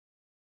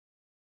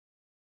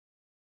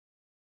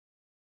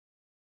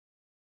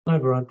Hi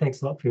everyone,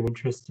 thanks a lot for your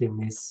interest in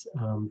this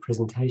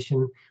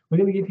presentation. We're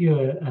going to give you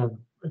a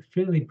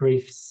fairly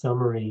brief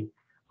summary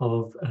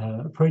of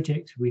a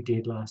project we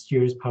did last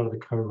year as part of the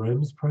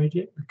Co-ROMS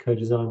project, the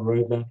Co-Design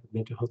Roadmap of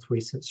Mental Health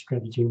Research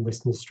Strategy in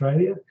Western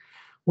Australia.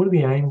 One of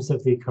the aims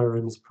of the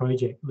Co-ROMS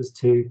project was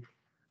to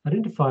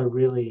identify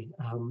really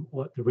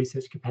what the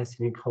research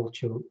capacity and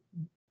culture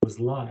was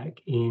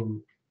like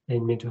in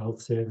mental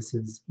health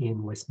services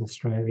in Western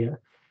Australia,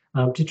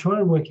 to try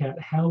and work out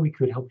how we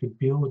could help to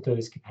build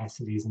those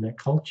capacities and that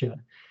culture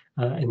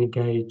and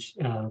engage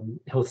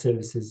health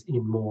services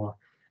in more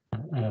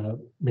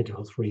mental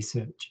health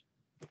research.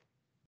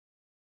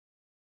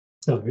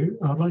 So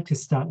I'd like to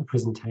start the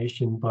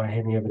presentation by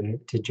handing over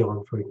to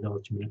John for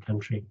acknowledgement of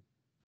country.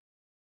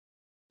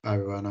 Hi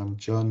everyone, I'm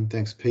John.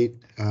 Thanks, Pete.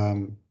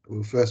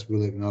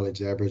 We'll acknowledge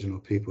the Aboriginal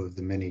people of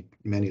the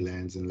many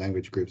lands and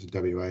language groups of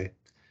WA.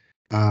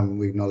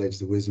 We acknowledge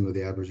the wisdom of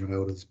the Aboriginal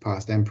elders,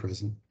 past and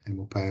present, and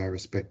we'll pay our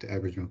respect to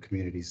Aboriginal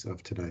communities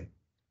of today.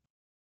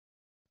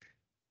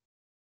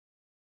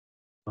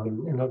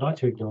 And I'd like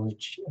to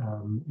acknowledge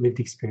lived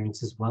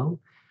experience as well.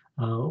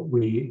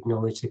 We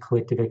acknowledge the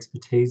collective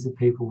expertise of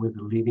people with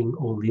a living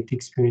or lived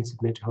experience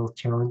of mental health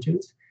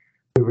challenges.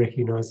 We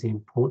recognise the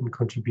important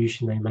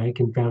contribution they make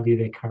and value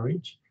their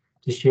courage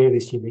to share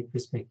this unique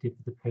perspective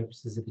for the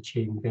purposes of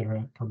achieving better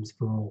outcomes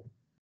for all.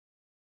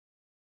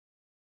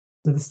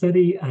 So the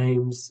study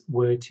aims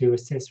were to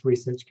assess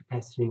research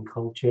capacity and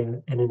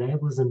culture and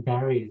enablers and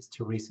barriers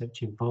to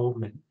research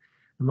involvement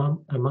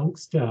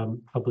amongst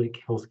public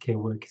healthcare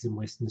workers in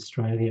Western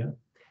Australia,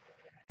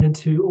 and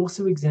to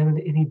also examine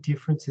any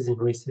differences in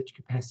research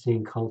capacity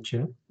and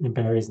culture and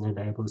barriers and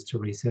enablers to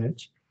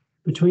research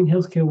between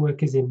healthcare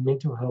workers in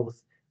mental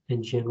health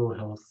and general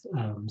health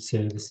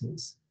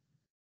services.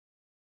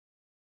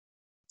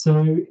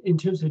 So in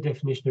terms of the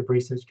definition of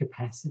research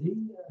capacity,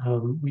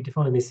 we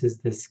define this as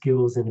the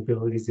skills and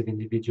abilities of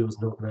individuals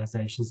and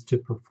organisations to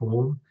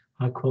perform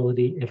high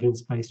quality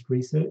evidence-based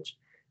research,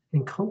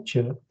 and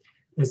culture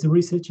as the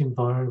research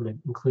environment,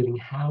 including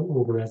how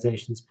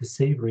organisations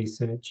perceive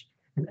research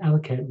and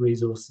allocate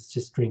resources to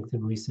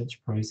strengthen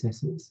research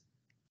processes.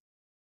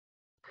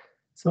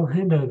 So I'll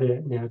hand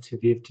over now to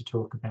Viv to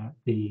talk about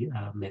the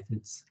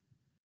methods.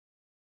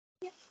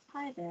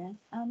 Hi there.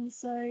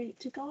 So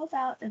to go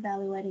about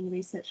evaluating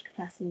research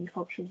capacity and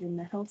culture within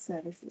the health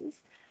services,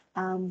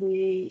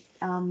 we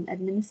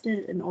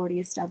administered an already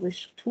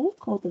established tool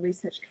called the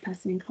Research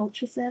Capacity and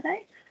Culture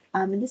Survey,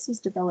 and this was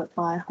developed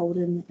by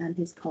Holden and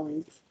his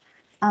colleagues.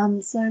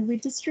 So we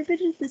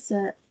distributed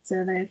the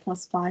survey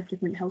across 5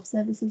 different health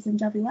services in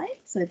WA.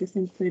 So this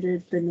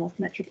included the North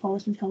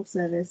Metropolitan Health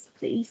Service,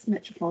 the East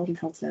Metropolitan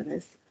Health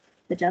Service,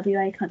 the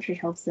WA Country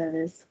Health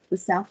Service, the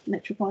South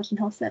Metropolitan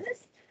Health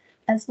Service,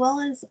 as well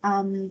as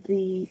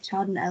the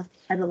Child and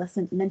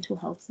Adolescent Mental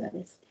Health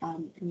Service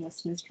in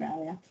Western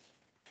Australia.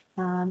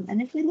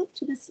 And if we look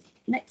to this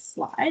next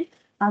slide,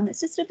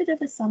 it's just a bit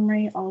of a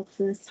summary of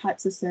the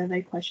types of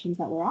survey questions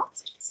that were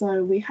asked.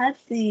 So we had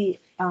the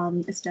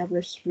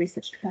established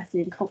research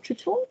capacity and culture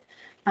tool,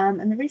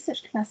 and the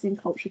research capacity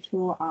and culture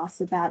tool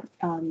asks about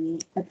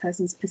a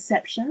person's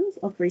perceptions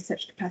of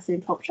research capacity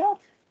and culture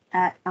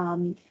at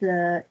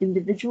the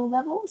individual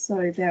level,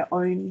 so their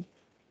own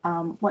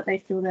what they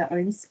feel their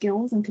own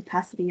skills and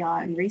capacity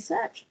are in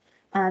research,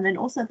 and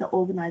also at the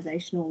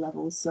organisational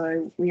level.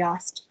 So we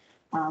asked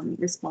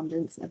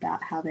respondents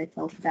about how they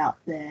felt about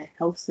their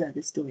health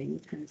service doing in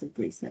terms of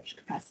research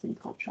capacity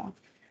and culture.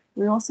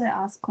 We also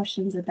asked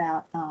questions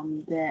about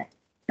their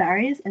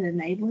barriers and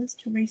enablers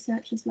to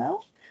research as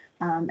well,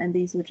 and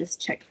these were just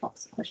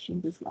checkbox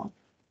questions as well.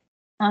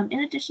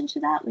 In addition to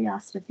that, we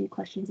asked a few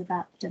questions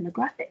about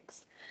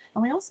demographics.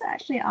 And we also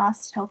actually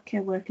asked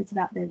healthcare workers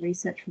about their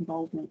research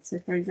involvement. So,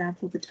 for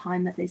example, the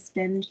time that they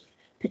spend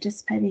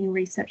participating in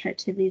research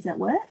activities at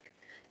work,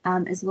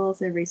 as well as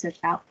their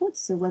research outputs.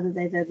 So, whether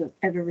they've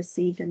ever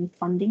received any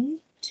funding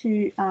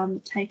to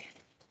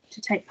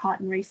take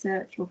part in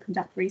research or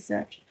conduct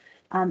research,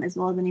 as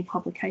well as any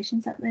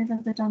publications that they've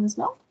ever done as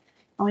well.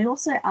 And we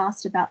also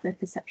asked about their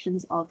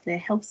perceptions of their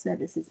health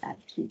services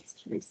attitudes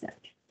to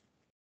research.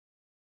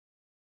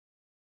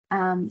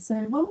 So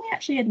when we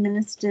actually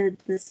administered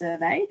the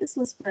survey, this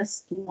was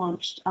first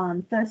launched,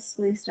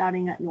 firstly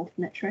starting at North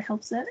Metro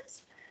Health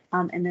Service,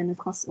 and then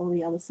across all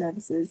the other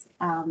services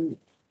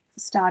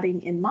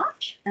starting in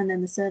March, and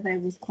then the survey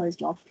was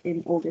closed off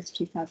in August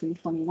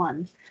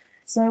 2021.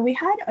 So we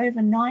had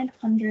over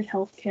 900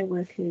 healthcare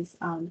workers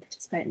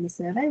participate in the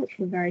survey, which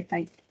we're very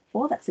thankful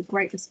for. That's a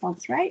great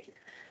response rate.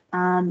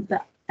 And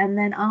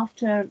then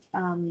after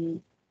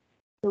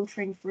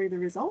filtering through the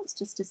results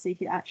just to see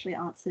who actually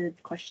answered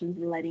questions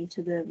relating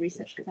to the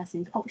research capacity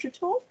and culture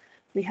tool,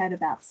 we had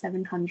about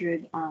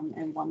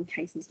 701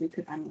 cases we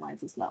could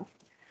analyse as well.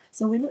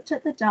 So we looked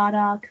at the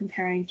data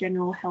comparing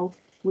general health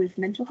with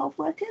mental health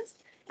workers,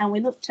 and we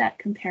looked at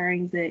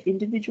comparing the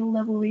individual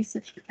level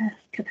research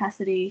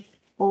capacity,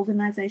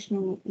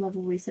 organisational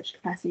level research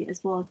capacity,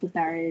 as well as the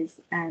barriers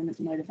and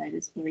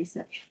motivators for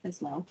research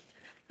as well.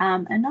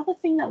 Another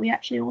thing that we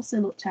actually also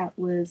looked at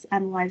was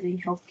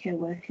analysing healthcare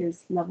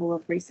workers' level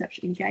of research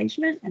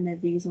engagement and their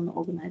views on the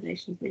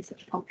organisation's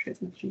research culture, as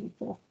mentioned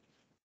before.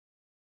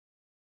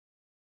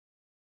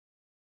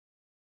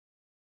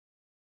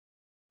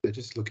 So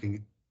just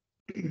looking,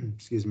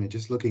 excuse me,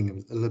 just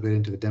looking a little bit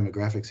into the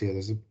demographics here,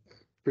 there's a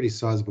pretty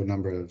sizable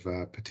number of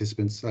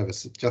participants,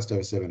 just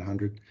over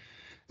 700.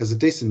 There's a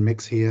decent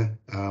mix here,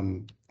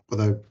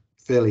 although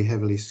fairly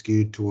heavily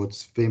skewed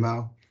towards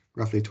female,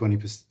 roughly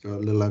 20%, or a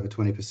little over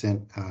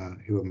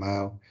 20% who are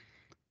male.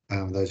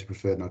 Those who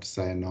prefer not to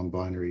say are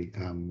non-binary,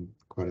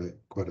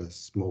 quite a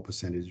small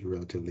percentage,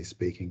 relatively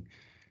speaking.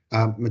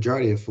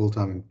 Majority of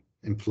full-time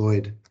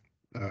employed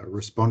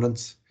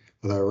respondents,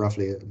 although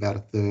roughly about a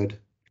third,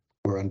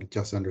 or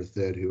just under a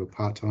third, who are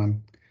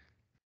part-time.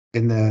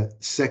 In the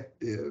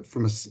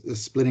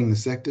splitting the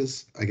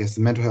sectors, I guess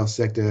the mental health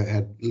sector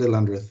had a little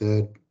under a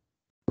third,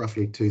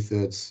 roughly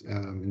 2/3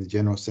 in the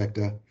general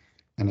sector,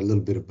 and a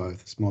little bit of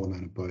both, a small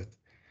amount of both.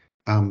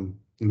 The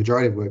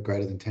majority of work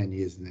greater than 10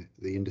 years in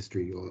the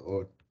industry,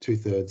 or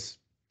 2/3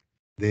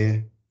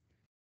 there.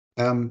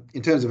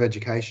 In terms of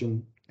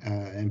education,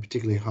 and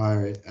particularly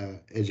higher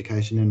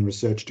education and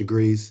research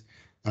degrees,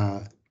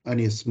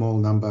 only a small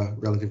number,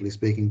 relatively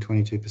speaking,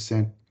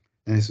 22%.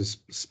 And this was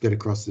split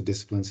across the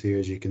disciplines here,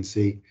 as you can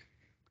see,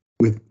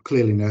 with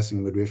clearly nursing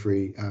and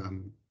midwifery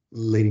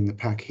leading the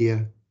pack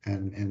here,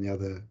 and the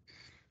other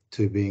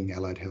two being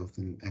allied health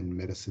and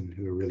medicine,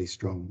 who are really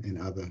strong in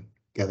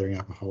gathering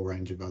up a whole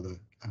range of other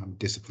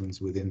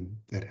disciplines within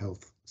that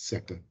health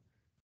sector.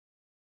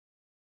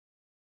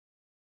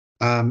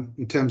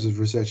 In terms of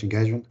research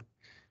engagement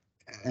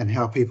and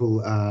how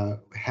people,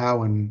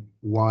 how and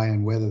why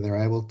and whether they're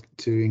able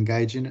to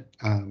engage in it,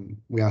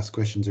 we ask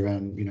questions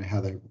around, how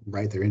they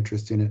rate their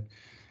interest in it,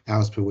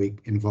 hours per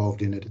week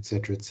involved in it,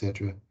 etc.,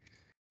 etc.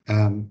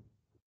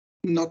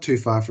 Not too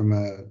far from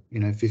a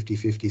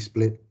 50-50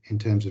 split in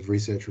terms of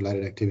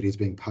research-related activities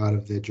being part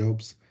of their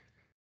jobs.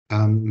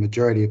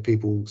 Majority of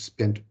people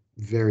spent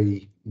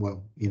very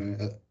well,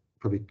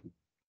 probably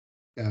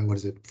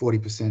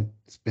 40%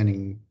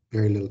 spending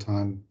very little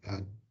time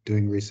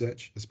doing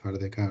research as part of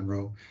their current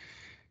role.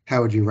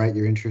 How would you rate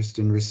your interest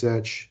in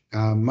research?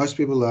 Most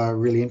people are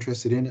really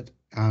interested in it,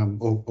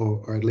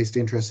 or at least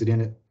interested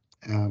in it,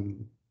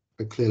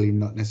 but clearly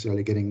not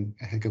necessarily getting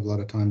a heck of a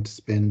lot of time to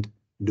spend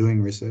doing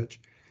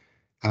research.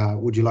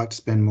 Would you like to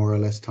spend more or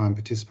less time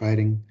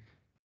participating?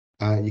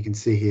 You can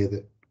see here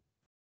that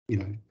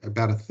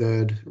about a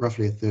third,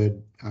 roughly a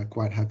third, are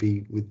quite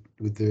happy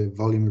with the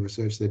volume of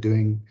research they're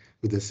doing,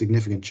 with a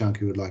significant chunk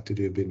who would like to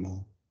do a bit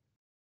more.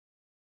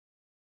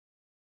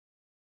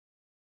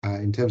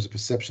 In terms of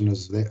perception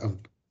of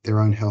their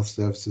own health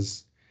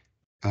services,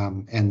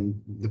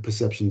 and the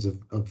perceptions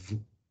of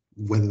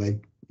whether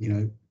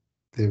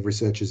their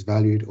research is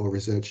valued, or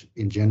research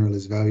in general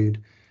is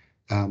valued,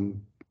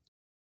 around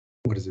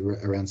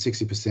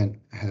 60%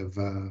 have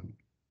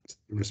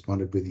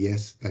responded with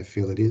yes, they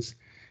feel it is.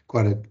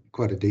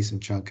 Quite a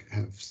decent chunk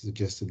have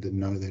suggested that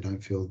no, they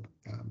don't feel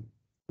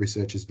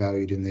research is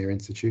valued in their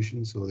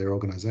institutions or their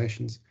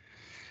organisations.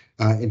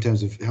 In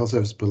terms of health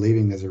service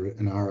believing there's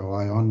an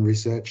ROI on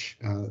research,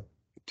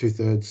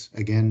 2/3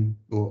 again,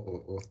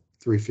 or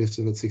 3/5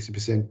 of it,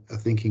 60% are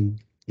thinking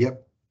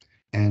yep,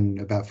 and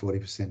about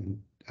 40%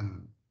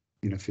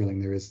 feeling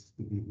there is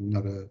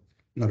not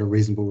a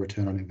reasonable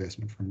return on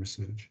investment from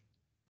research.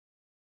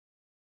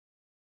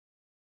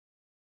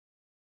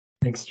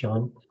 Thanks,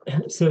 John.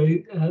 So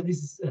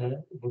this is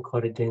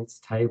quite a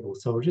dense table,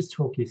 so I'll just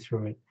talk you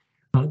through it.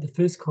 The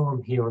first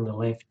column here on the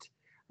left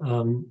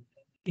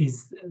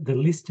is the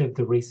list of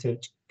the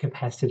research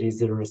capacities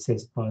that are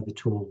assessed by the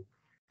tool.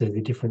 So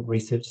the different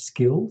research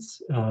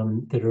skills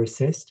that are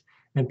assessed,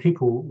 and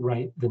people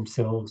rate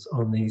themselves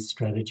on these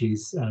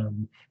strategies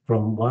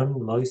from 1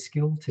 low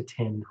skill to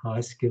 10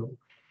 high skill.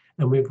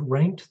 And we've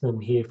ranked them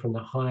here from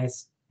the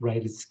highest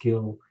rated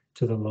skill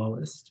to the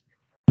lowest.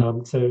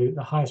 So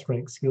the highest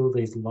ranked skill,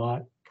 these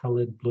light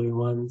coloured blue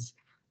ones,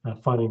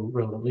 finding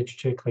relevant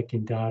literature,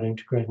 collecting data,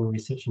 integrating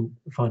research and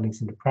findings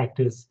into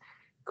practice,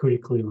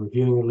 critically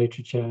reviewing the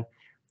literature,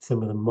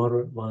 some of the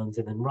moderate ones,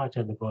 and then right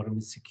down the bottom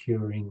is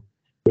securing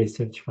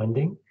research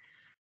funding.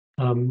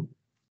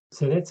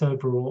 So that's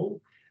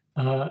overall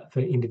for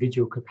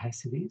individual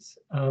capacities.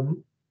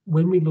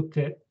 When we looked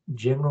at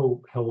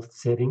general health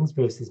settings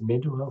versus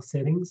mental health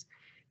settings,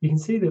 you can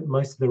see that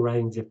most of the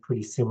ratings are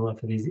pretty similar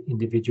for these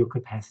individual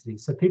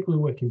capacities. So people who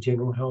work in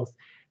general health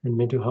and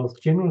mental health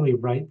generally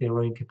rate their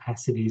own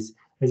capacities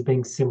as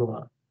being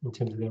similar in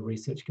terms of their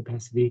research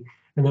capacity,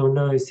 and there were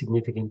no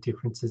significant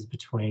differences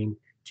between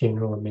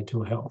general and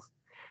mental health.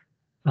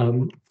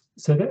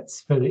 So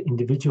that's for the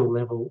individual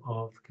level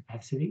of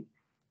capacity,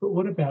 but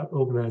what about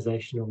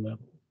organisational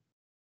level?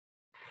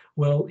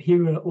 Well,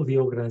 here are all the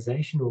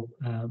organisational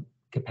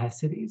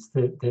capacities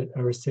that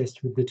are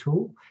assessed with the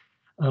tool.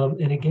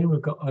 And again,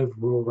 we've got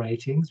overall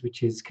ratings,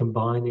 which is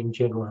combining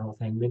general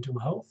health and mental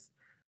health.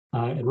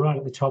 And right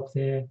at the top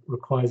there,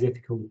 requires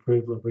ethical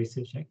approval of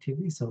research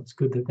activity. So it's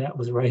good that that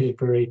was rated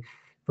very,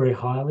 very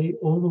highly,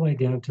 all the way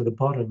down to the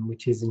bottom,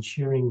 which is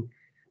ensuring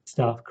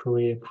staff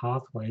career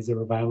pathways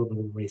are available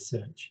in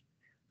research.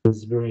 It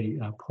was very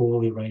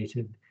poorly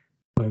rated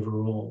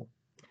overall.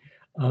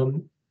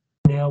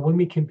 Now, when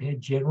we compare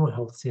general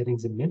health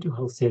settings and mental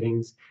health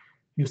settings,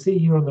 you'll see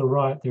here on the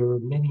right, there are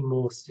many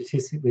more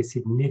statistically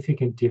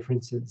significant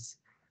differences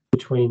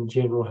between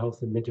general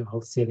health and mental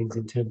health settings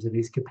in terms of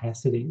these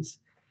capacities,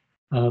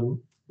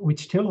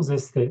 which tells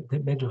us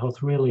that mental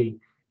health really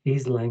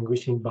is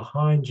languishing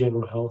behind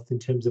general health in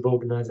terms of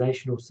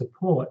organisational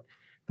support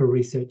for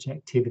research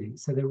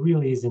activities. So there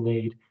really is a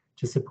need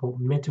to support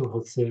mental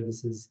health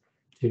services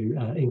to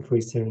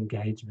increase their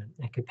engagement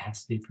and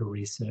capacity for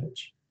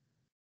research.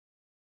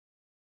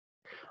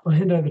 I'll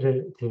hand over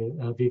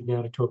to Viv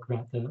now to talk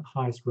about the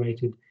highest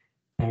rated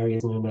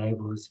barriers and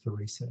enablers for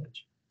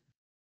research.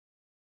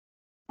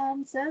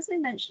 So as we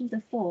mentioned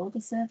before,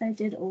 the survey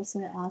did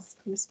also ask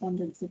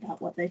respondents about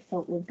what they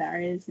felt were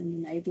barriers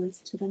and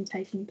enablers to them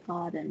taking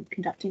part and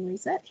conducting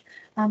research.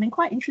 And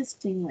quite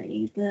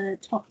interestingly, the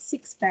top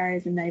 6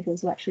 barriers and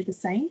enablers were actually the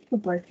same for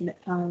both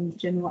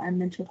general and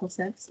mental health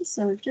services.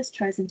 So we've just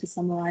chosen to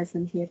summarise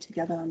them here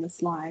together on the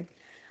slide.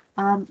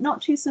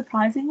 Not too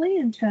surprisingly,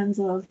 in terms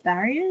of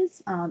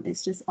barriers,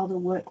 it's just other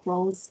work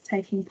roles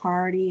taking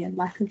priority and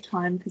lack of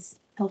time, because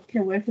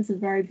healthcare workers are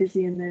very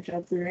busy in their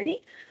jobs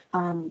already,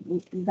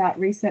 without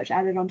research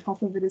added on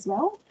top of it as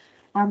well.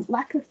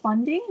 Lack of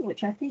funding,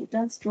 which I think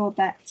does draw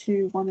back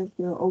to one of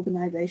the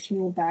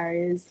organisational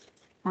barriers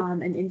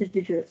and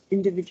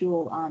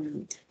individual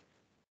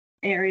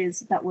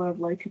areas that were of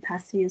low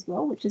capacity as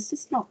well, which is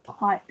just not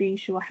quite being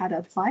sure how to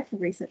apply for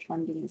research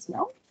funding as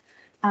well.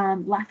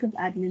 Lack of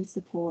admin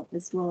support,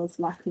 as well as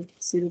lack of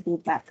suitable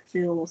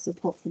backfill or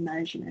support for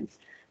management.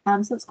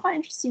 So it's quite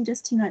interesting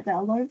just to note that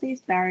a lot of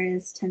these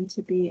barriers tend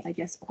to be, I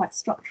guess, quite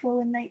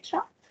structural in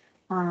nature.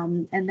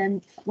 And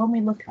then when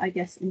we look, I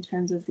guess, in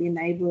terms of the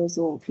enablers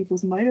or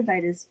people's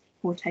motivators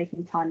for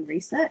taking part in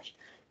research,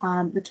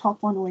 the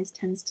top one always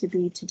tends to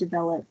be to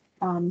develop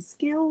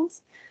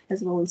skills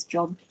as well as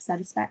job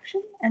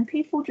satisfaction, and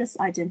people just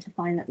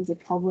identifying that there's a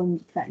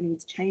problem that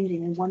needs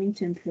changing and wanting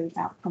to improve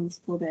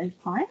outcomes for their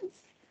clients.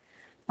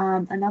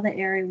 Another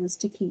area was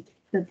to keep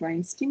the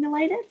brain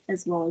stimulated,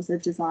 as well as a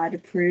desire to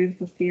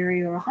prove a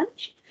theory or a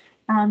hunch.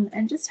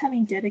 And just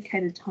having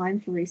dedicated time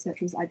for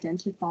research was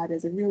identified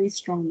as a really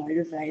strong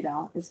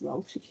motivator as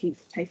well to keep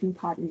taking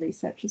part in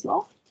research as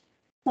well.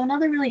 So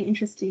another really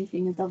interesting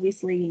thing is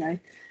obviously,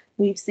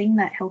 we've seen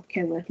that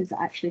healthcare workers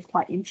are actually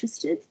quite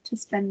interested to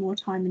spend more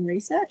time in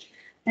research.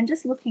 And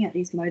just looking at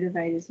these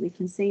motivators, we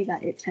can see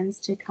that it tends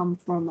to come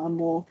from a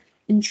more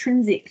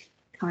intrinsic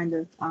kind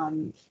of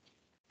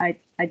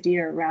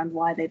idea around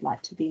why they'd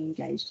like to be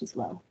engaged as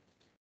well.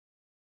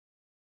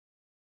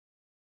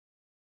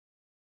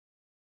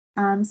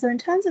 So in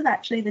terms of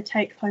actually the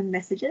take-home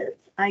messages,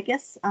 I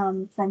guess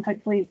from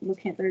hopefully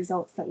looking at the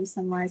results that we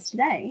summarised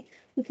today,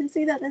 we can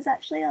see that there's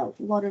actually a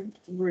lot of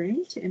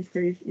room to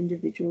improve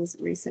individuals'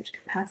 research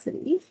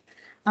capacities.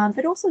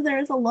 But also there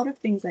is a lot of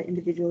things that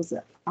individuals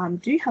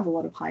do have a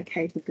lot of high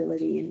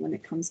capability in when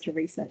it comes to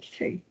research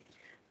too.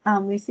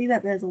 We see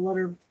that there's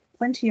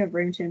plenty of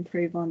room to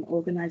improve on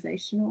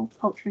organisational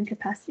culture and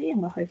capacity,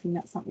 and we're hoping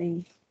that's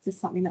something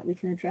that we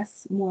can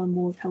address more and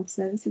more with health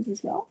services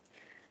as well.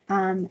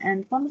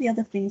 And one of the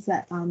other things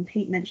that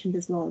Pete mentioned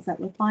as well is that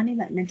we're finding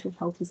that mental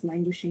health is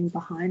languishing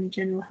behind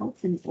general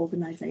health in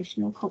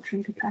organisational culture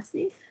and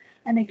capacity.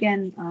 And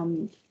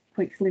again,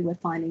 hopefully we're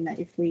finding that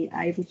if we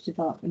are able to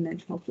develop a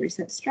mental health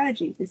research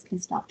strategy, this can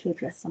start to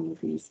address some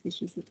of these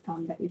issues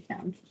that we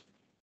found.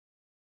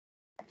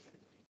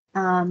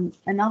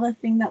 Another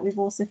thing that we've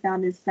also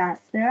found is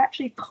that there are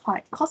actually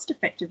quite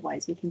cost-effective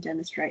ways we can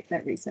demonstrate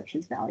that research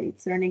is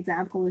valued. So an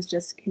example is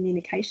just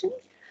communication.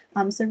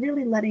 So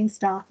really letting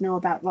staff know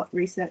about what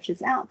research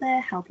is out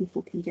there, how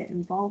people can get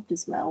involved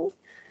as well,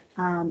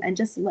 and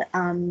just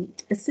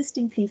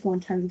assisting people in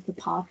terms of the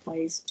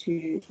pathways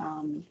to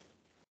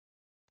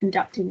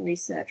conducting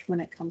research when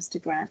it comes to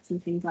grants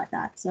and things like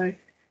that. So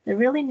there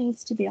really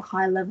needs to be a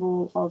high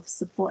level of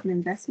support and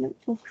investment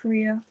for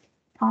career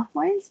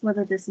pathways,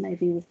 whether this may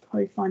be with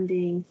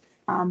co-funding,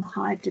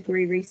 high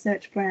degree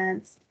research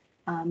grants,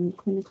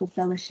 clinical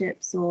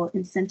fellowships, or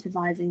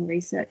incentivising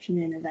research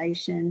and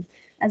innovation,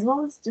 as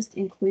well as just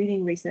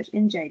including research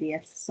in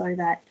JDS so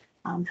that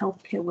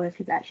healthcare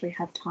workers actually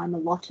have time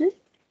allotted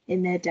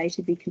in their day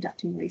to be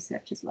conducting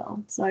research as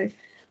well. So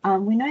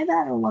we know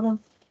that a lot of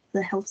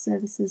the health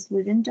services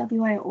within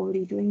WA are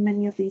already doing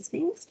many of these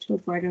things to a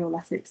greater or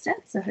lesser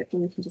extent, so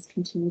hopefully we can just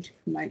continue to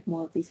promote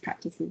more of these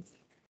practices.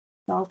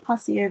 So I'll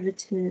pass you over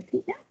to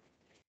Pete now.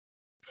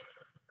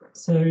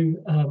 So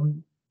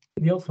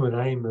the ultimate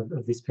aim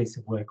of this piece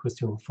of work was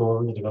to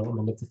inform the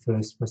development of the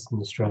first Western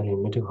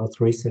Australian mental health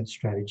research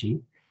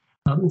strategy.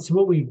 And so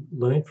what we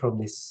learned from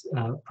this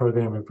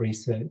program of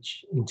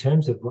research in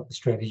terms of what the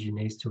strategy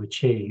needs to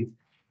achieve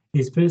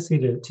is firstly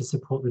to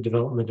support the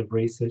development of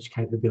research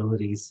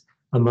capabilities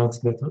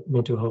amongst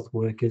mental health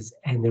workers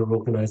and their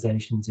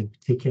organisations in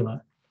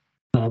particular.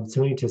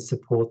 So we need to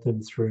support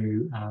them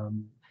through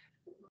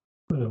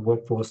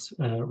workforce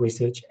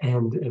research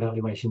and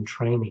evaluation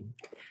training,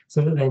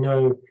 so that they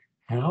know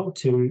how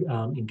to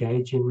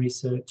engage in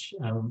research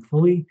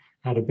fully,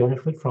 how to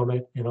benefit from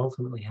it, and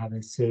ultimately how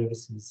their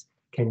services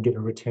can get a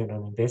return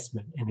on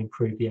investment and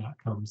improve the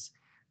outcomes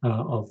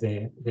of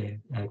their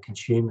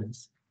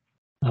consumers.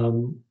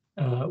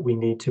 We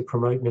need to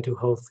promote mental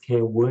health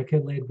care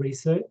worker-led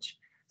research,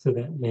 so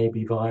that may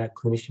be via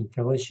clinician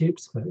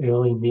fellowships for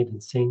early, mid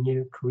and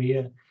senior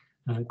career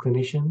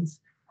clinicians.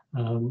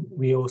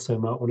 We also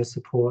might want to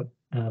support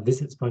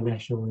visits by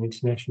national and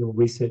international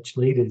research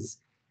leaders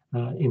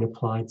in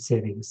applied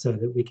settings, so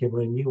that we can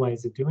learn new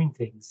ways of doing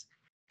things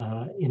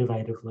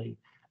innovatively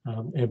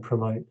and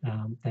promote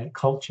that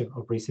culture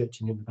of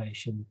research and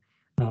innovation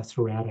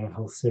throughout our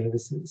health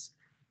services.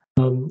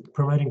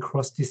 Promoting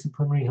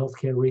cross-disciplinary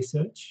healthcare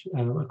research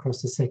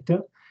across the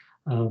sector.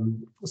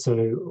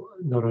 So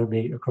not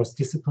only across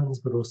disciplines,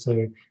 but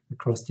also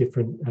across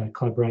different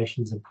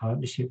collaborations and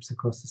partnerships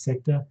across the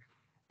sector.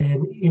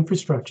 And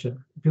infrastructure,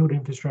 build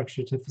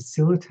infrastructure to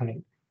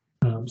facilitate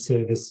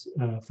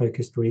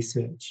service-focused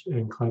research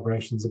and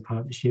collaborations and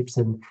partnerships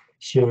and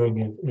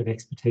sharing of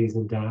expertise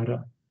and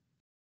data.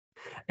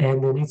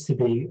 And there needs to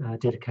be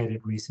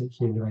dedicated research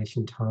and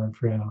innovation time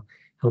for our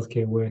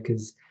healthcare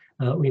workers.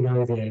 We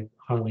know they're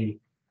highly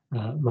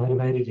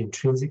motivated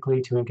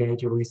intrinsically to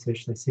engage in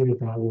research. They see the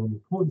value and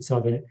importance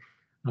of it.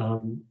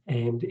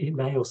 And it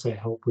may also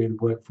help with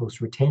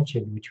workforce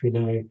retention, which we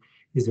know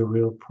is a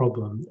real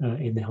problem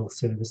in the health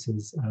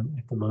services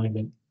at the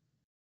moment.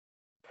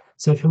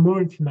 So for more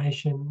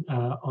information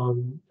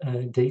on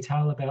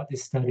detail about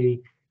this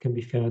study can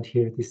be found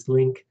here at this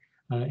link,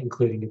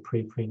 including a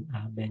preprint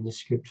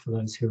manuscript for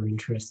those who are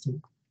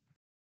interested.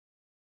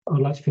 I'd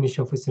like to finish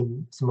off with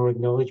some more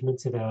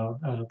acknowledgements of our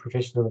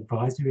professional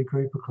advisory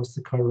group across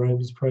the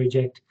Co-ROMS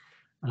project.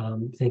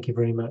 Thank you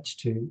very much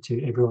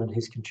to everyone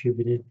who's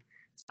contributed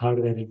as part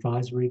of that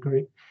advisory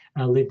group.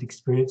 Our lived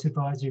experience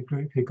advisory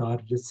group, who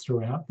guided us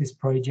throughout this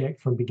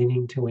project from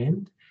beginning to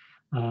end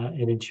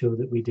and ensured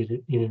that we did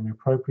it in an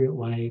appropriate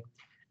way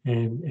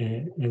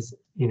and as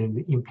in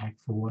an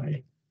impactful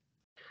way.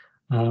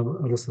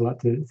 I'd also like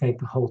to thank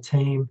the whole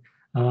team.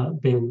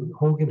 Ben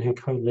Horgan, who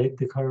co-led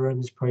the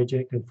Co-ROMS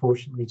project,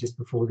 unfortunately just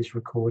before this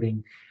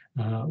recording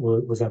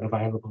was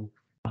unavailable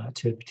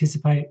to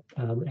participate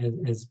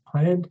as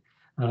planned,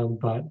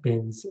 but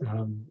Ben's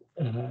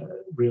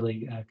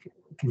really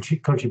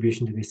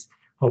contribution to this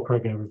whole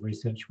program of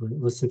research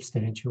was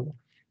substantial,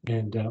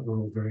 and we're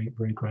all very,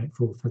 very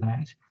grateful for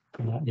that,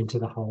 and to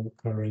the whole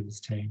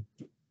Co-ROMS team.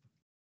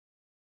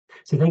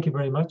 So thank you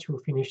very much. We'll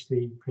finish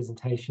the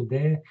presentation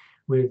there.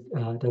 We've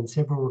done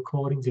several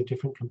recordings of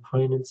different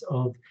components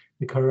of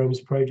the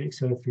Co-ROMS project.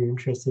 So if you're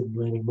interested in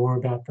learning more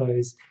about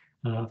those,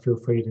 feel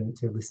free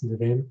to listen to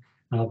them.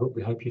 But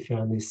we hope you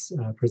found this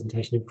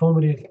presentation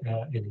informative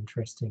and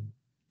interesting.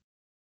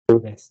 All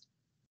the best.